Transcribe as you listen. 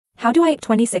How do I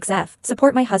 26F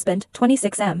support my husband,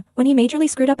 26M, when he majorly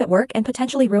screwed up at work and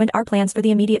potentially ruined our plans for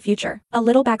the immediate future? A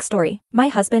little backstory. My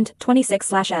husband,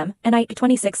 26/M, and I,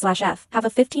 26/F, have a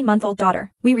 15-month-old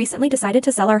daughter. We recently decided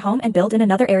to sell our home and build in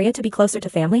another area to be closer to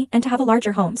family and to have a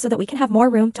larger home so that we can have more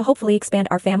room to hopefully expand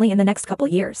our family in the next couple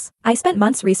years. I spent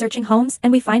months researching homes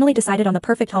and we finally decided on the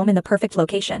perfect home in the perfect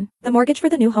location. The mortgage for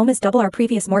the new home is double our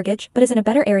previous mortgage but is in a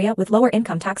better area with lower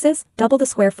income taxes, double the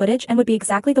square footage, and would be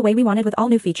exactly the way we wanted with all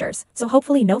new features, so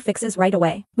hopefully no fixes right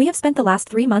away. We have spent the last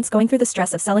 3 months going through the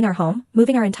stress of selling our home,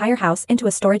 moving our entire house into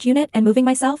a storage unit, and moving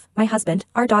myself, my husband,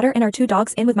 our daughter, and our 2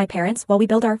 dogs in with my parents while we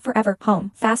build our forever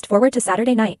home. Fast forward to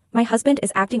Saturday night. My husband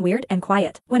is acting weird and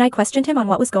quiet. When I questioned him on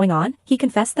what was going on, he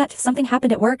confessed that something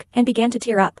happened at work and began to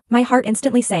tear up. My heart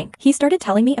instantly sank. He started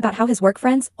telling me about how his work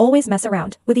friends always mess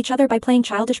around with each other by playing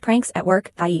childish pranks at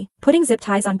work, i.e., putting zip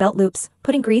ties on belt loops,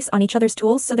 putting grease on each other's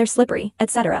tools so they're slippery,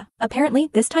 etc. Apparently,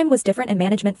 this time was different and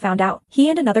management found out. He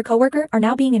and another coworker are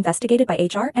now being investigated by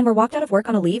HR and were walked out of work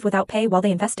on a leave without pay while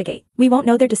they investigate. We won't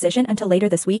know their decision until later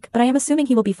this week, but I am assuming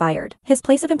he will be fired. His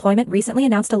place of employment recently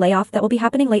announced a layoff that will be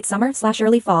happening late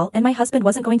summer/early fall, and my husband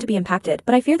wasn't going to be impacted,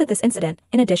 but I fear that this incident,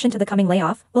 in addition to the coming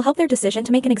layoff, will help their decision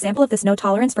to make an example of this no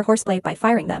tolerance for horseplay by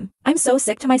firing them. I'm so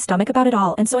sick to my stomach about it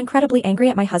all and so incredibly angry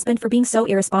at my husband for being so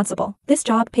irresponsible. This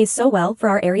job pays so well for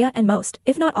our area, and most,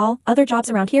 if not all, other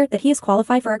jobs around here that he is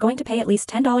qualified for are going to pay at least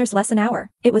 $10 less an hour.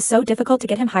 It was so difficult to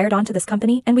get him hired onto this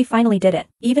company, and we finally did it.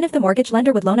 Even if the mortgage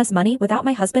lender would loan us money without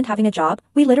my husband having a job,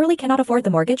 we literally cannot afford the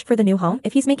mortgage for the new home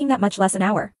if he's making that much less an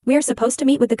hour. We are supposed to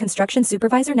meet with the construction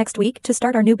supervisor next week to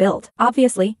start our new build.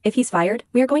 Obviously, if he's fired,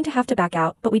 we are going to have to back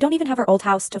out, but we don't even have our old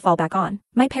house to fall back on.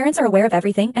 My parents are aware of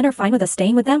everything and are fine with us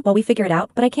staying with them while we figure it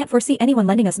out, but I can't foresee anyone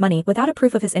lending us money without a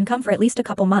proof of his income for at least a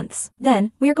couple months.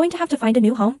 Then, we are going to have to find a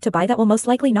new home to buy that will most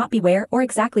likely not be where or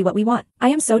exactly what we want. I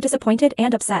am so disappointed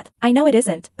and upset. I know it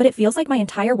isn't, but it feels like my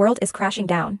entire world is crashing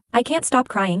down. I can't stop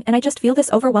crying and I just feel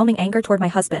this overwhelming anger toward my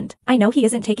husband. I know he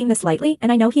isn't taking this lightly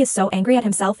and I know he is so angry at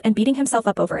himself and beating himself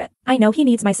up over it. I know he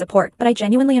needs my support, but I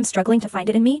genuinely am struggling to find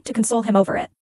it in me to console him over it.